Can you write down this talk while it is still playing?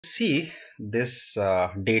See this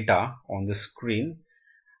data on the screen.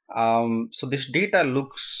 So this data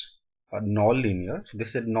looks non-linear. So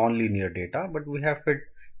this is non-linear data, but we have fit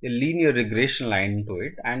a linear regression line into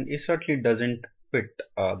it, and it certainly doesn't fit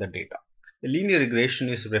the data. The linear regression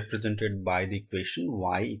is represented by the equation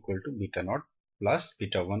y equal to beta naught plus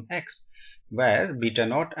beta 1 x, where beta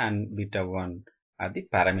naught and beta 1 are the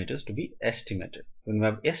parameters to be estimated. When we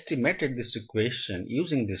have estimated this equation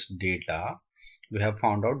using this data, we have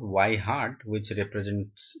found out y hat, which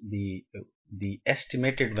represents the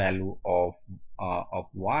estimated value of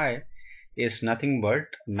y is nothing but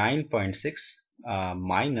 9.6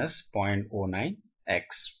 minus 0.09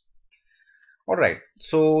 x. Alright,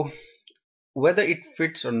 so whether it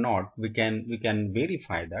fits or not, we can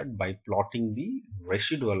verify that by plotting the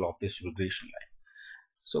residual of this regression line.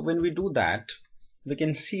 So when we do that, we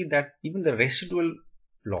can see that even the residual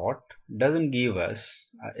plot doesn't give us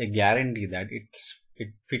a guarantee that it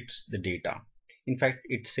fits the data. In fact,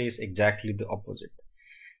 it says exactly the opposite.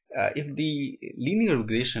 If the linear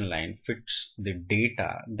regression line fits the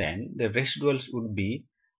data, then the residuals would be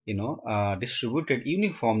distributed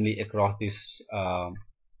uniformly across this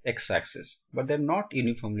x-axis, but they're not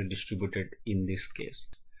uniformly distributed in this case.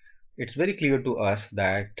 It's very clear to us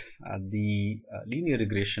that the linear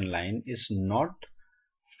regression line is not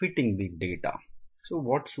fitting the data. So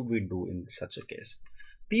what should we do in such a case?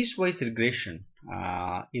 Piecewise regression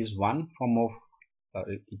is one form of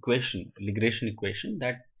regression equation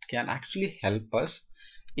that can actually help us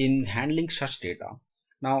in handling such data.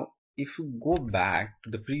 Now, if you go back to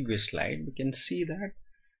the previous slide, we can see that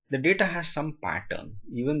the data has some pattern.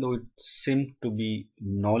 Even though it seems to be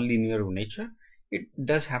non-linear in nature, it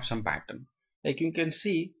does have some pattern. Like you can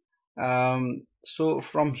see, so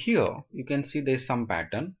from here you can see there's some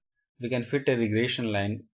pattern. We can fit a regression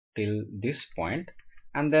line till this point,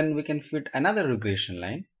 and then we can fit another regression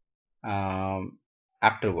line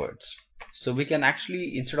afterwards. So we can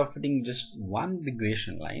actually, instead of fitting just one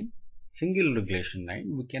regression line, single regression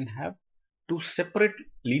line, we can have two separate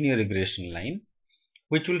linear regression line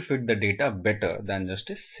which will fit the data better than just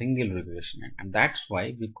a single regression line, and that's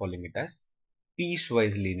why we're calling it as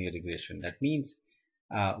piecewise linear regression. That means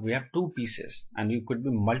we have two pieces, and you could be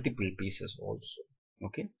multiple pieces also.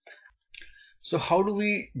 Okay, so how do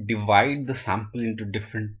we divide the sample into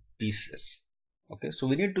different pieces? Okay, so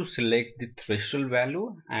we need to select the threshold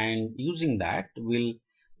value, and using that we'll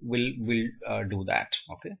do that.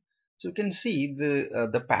 Okay, so you can see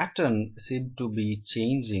the pattern seems to be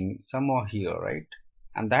changing somewhere here, right?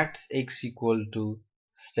 And that's x equal to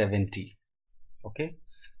 70. Okay,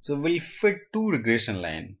 so we'll fit two regression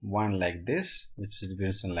line, one like this, which is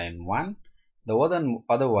regression line 1. The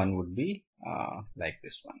other one would be like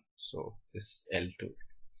this one, so this L2.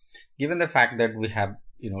 Given the fact that we have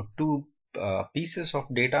two pieces of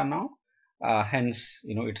data now, hence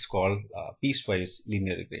it's called piecewise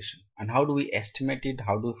linear regression. And how do we estimate it,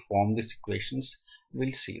 how do we form these equations,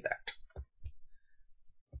 we'll see that.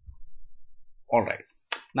 Alright,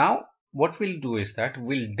 now what we'll do is that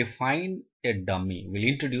we'll define a dummy. We'll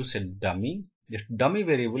introduce a dummy. This dummy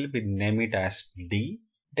variable, we name it as d.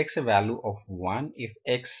 It takes a value of 1 if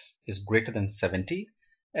x is greater than 70,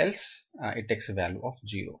 else it takes a value of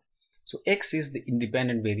 0. So x is the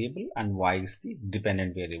independent variable and y is the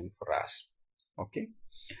dependent variable for us. Okay,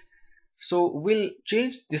 so we'll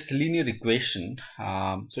change this linear equation.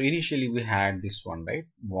 So initially we had this one, right?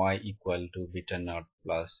 Y equal to beta naught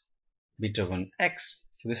plus beta 1 x.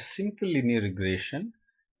 So the simple linear regression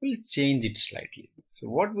will change it slightly. So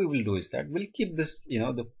what we will do is that we'll keep this,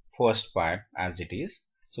 the first part as it is.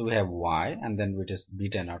 So we have y, and then which is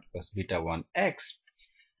beta naught plus beta 1 x.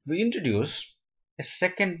 We introduce a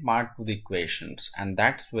second part to the equations, and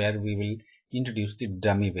that's where we will introduce the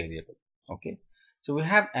dummy variable. Okay, so we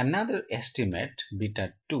have another estimate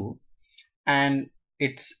beta 2, and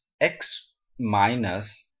it's x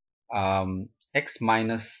minus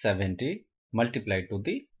 70 multiplied to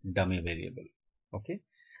the dummy variable. Okay,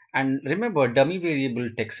 and remember, dummy variable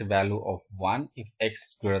takes a value of 1 if x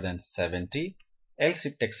is greater than 70, else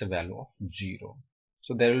it takes a value of 0.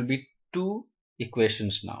 So there will be two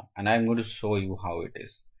equations now, and I'm going to show you how it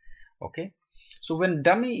is. Okay, so when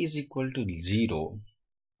dummy is equal to 0,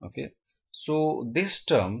 okay, so this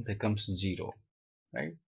term becomes 0,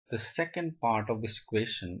 right? The second part of this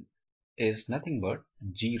equation is nothing but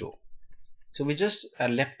 0. So we just are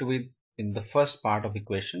left with in the first part of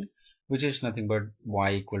equation, which is nothing but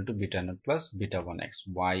y equal to beta naught plus beta 1 x,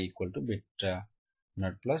 y equal to beta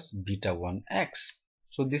naught plus beta 1 x.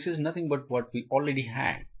 So this is nothing but what we already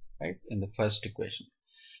had, right, in the first equation.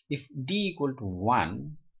 If d equal to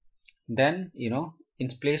 1, then in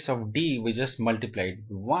place of d we just multiplied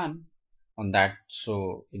 1 on that.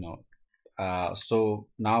 So so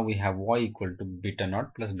now we have y equal to beta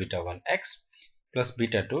naught plus beta 1 x plus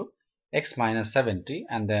beta 2 x minus 70,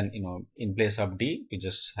 and then in place of d we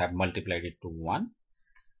just have multiplied it to 1,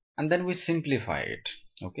 and then we simplify it.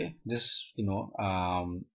 Okay, just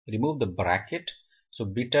remove the bracket. So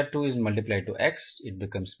beta 2 is multiplied to x, it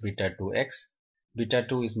becomes beta 2x. Beta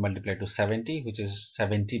 2 is multiplied to 70, which is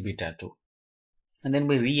 70 beta 2, and then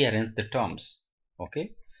we rearrange the terms.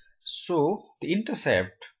 Okay, so the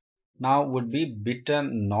intercept now would be beta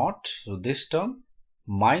naught, so this term,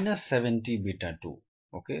 minus 70 beta 2.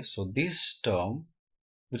 Okay, so this term,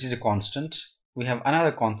 which is a constant, we have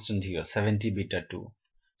another constant here, 70 beta 2.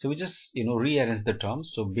 So we just rearrange the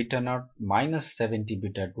terms. So beta naught minus 70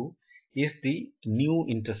 beta 2 is the new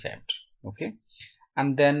intercept. Okay,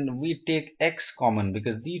 and then we take x common,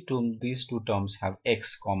 because these two terms have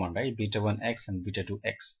x common, right? Beta 1 x and beta 2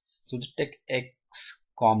 x. So just take x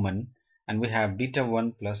common, and we have beta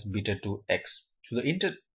 1 plus beta 2 x. So the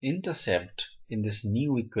intercept in this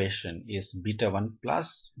new equation is beta 1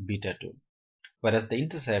 plus beta 2, whereas the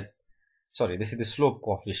intercept, sorry, this is the slope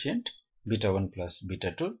coefficient, beta 1 plus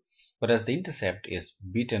beta 2, whereas the intercept is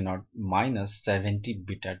beta naught minus 70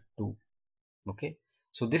 beta 2. Okay,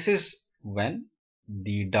 so this is when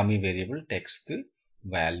the dummy variable takes the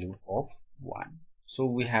value of 1. So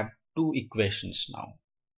we have two equations now.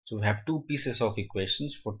 So we have two pieces of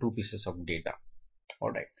equations for two pieces of data.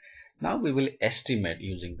 Alright, now we will estimate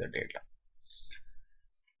using the data.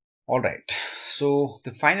 Alright, so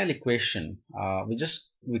the final equation,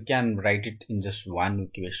 we can write it in just one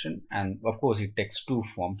equation, and of course it takes two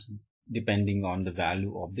forms depending on the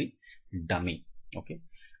value of the dummy. Okay,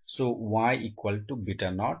 so y equal to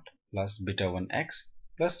beta naught plus beta 1 x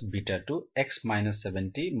plus beta 2 x minus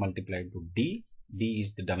 70 multiplied to d. D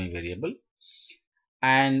is the dummy variable,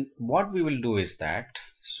 and what we will do is that,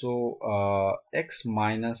 so x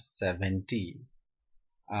minus 70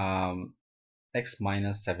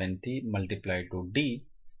 multiplied to d,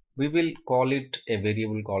 we will call it a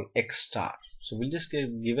variable called x star. So we'll just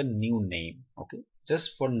give a new name. Okay,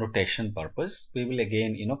 just for notation purpose, we will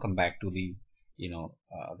again come back to the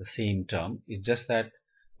the same term. It's just that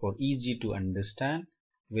for easy to understand,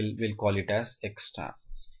 we'll call it as x star.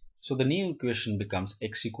 So the new equation becomes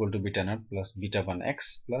x equal to beta naught plus beta 1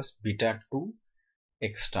 x plus beta 2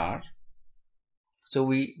 x star. So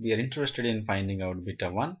we are interested in finding out beta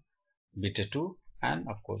 1, beta 2, and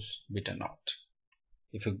of course beta naught.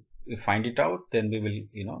 If you find it out, then we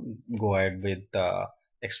will go ahead with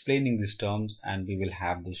explaining these terms, and we will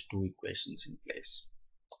have these two equations in place.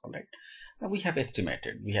 Alright, now we have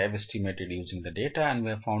estimated using the data, and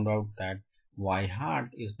we have found out that y hat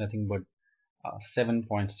is nothing but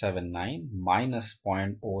 7.79 minus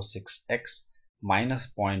 0.06 x minus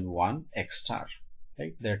 0.1 x star.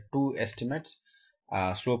 Right, there are two estimates,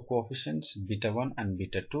 slope coefficients beta 1 and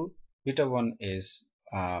beta 2. Beta 1 is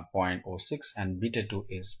 0.06 and beta 2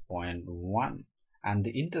 is 0.1, and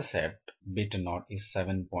the intercept beta naught is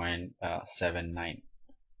 7.79.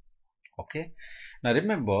 Okay, now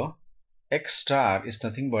remember, x star is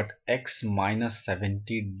nothing but x minus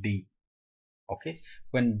 70d. Okay,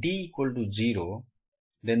 when d equal to 0,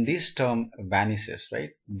 then this term vanishes,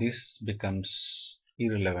 right? This becomes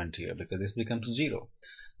irrelevant here because this becomes 0.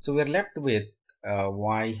 So we are left with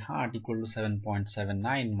y hat equal to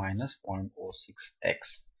 7.79 minus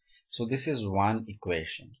 0.06x. So this is one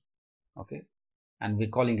equation. Okay, and we're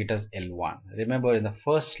calling it as L1. Remember, in the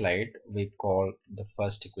first slide we call the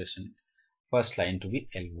first equation, first line, to be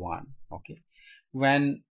L1. Okay,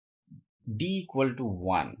 when d equal to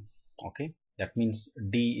 1, okay, that means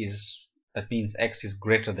x is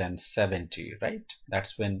greater than 70, right?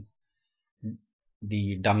 That's when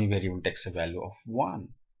the dummy variable takes a value of 1.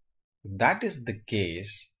 If that is the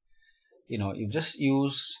case, you just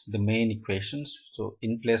use the main equations. So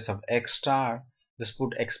in place of x star, just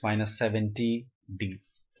put x minus 70 d.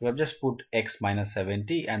 So we have just put x minus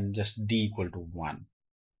 70 and just d equal to 1.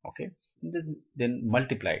 Okay, then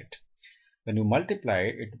multiply it. When you multiply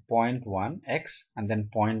it, 0.1 x and then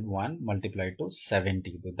 0.1 multiplied to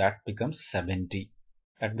 70, so that becomes 70.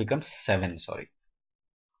 That becomes 7, sorry.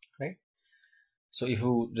 Right? So if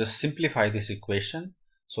you just simplify this equation,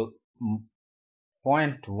 so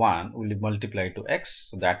 0.1 will be multiplied to x,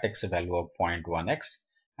 so that takes a value of 0.1x,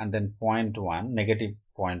 and then 0.1, negative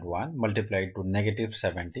 0.1 multiplied to negative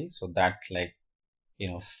 70, so that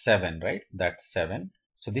 7, right? That's 7.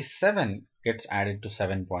 So this 7 gets added to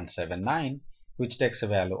 7.79, which takes a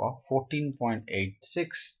value of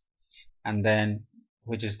 14.86, and then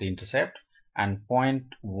which is the intercept, and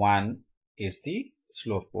 0.1 is the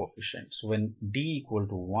slope coefficient. So when d equal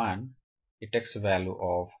to 1, it takes a value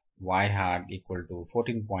of y hat equal to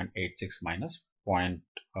 14.86 minus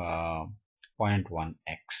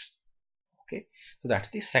 0.1x. Okay, so that's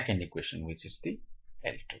the second equation, which is the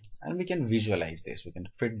L2, and we can visualize this. We can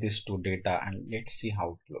fit this to data and let's see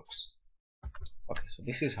how it looks. Okay, so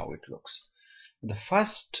this is how it looks. The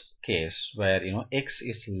first case where x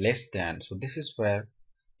is less than, so this is where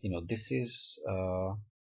this is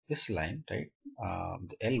this line, right?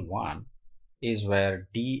 The L1 is where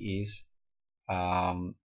d is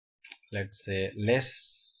let's say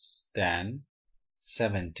less than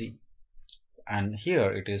 70, and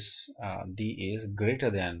here it is d is greater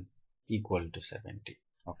than equal to 70.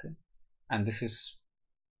 Okay, and this is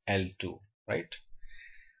L2, right?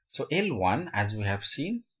 So L1, as we have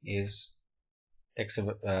seen, is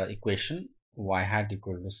equation y hat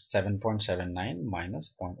equal to 7.79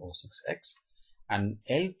 minus 0.06x, and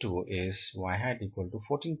L2 is y hat equal to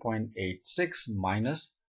 14.86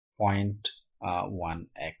 minus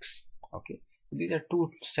 0.1x. Okay, these are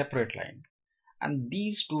two separate lines, and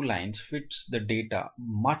these two lines fits the data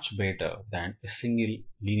much better than a single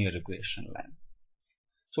linear regression line.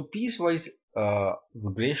 So piecewise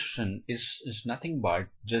regression is nothing but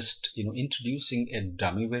just introducing a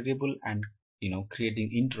dummy variable and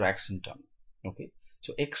creating interaction term. Okay,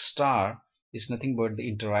 so x star is nothing but the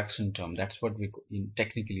interaction term. That's what we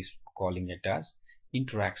technically calling it as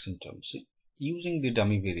interaction term. So using the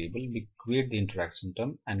dummy variable, we create the interaction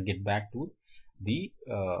term and get back to the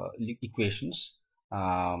equations,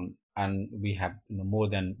 and we have more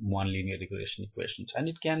than one linear regression equations, and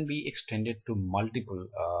it can be extended to multiple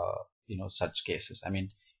such cases. I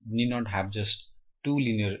mean, we need not have just two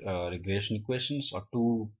linear regression equations or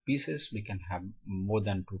two pieces. We can have more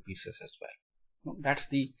than two pieces as well. That's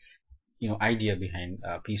the idea behind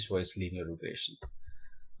piecewise linear regression.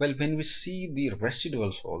 Well, when we see the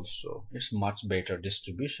residuals also, it's much better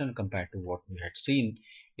distribution compared to what we had seen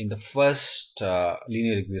in the first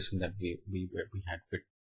linear regression that we had fit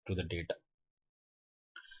to the data.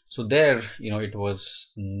 So there, it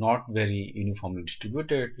was not very uniformly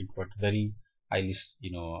distributed. It was very highly,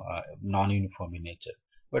 non-uniform in nature.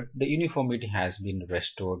 But the uniformity has been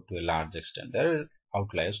restored to a large extent. There are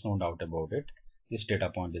outliers, no doubt about it. This data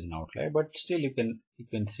point is an outlier, but still you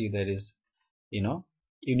can see there is,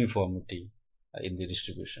 uniformity in the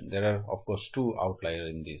distribution. There are of course two outliers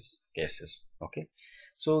in these cases. Okay,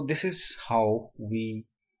 so this is how we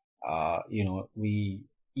we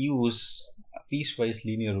use piecewise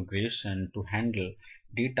linear regression to handle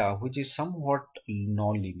data which is somewhat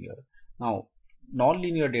non-linear. Now,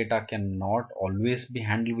 non-linear data cannot always be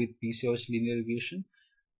handled with piecewise linear regression.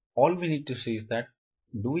 All we need to see is that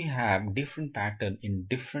do we have different pattern in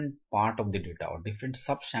different part of the data or different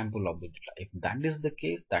subsample of the data. If that is the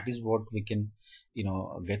case, that is what we can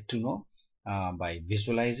get to know by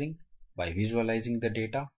visualizing the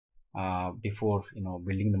data before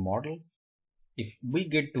building the model. If we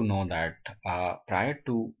get to know that prior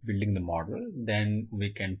to building the model, then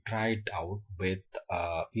we can try it out with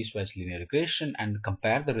piecewise linear regression and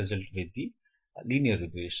compare the result with the linear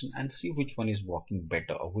regression and see which one is working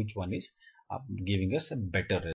better or which one is giving us a better result.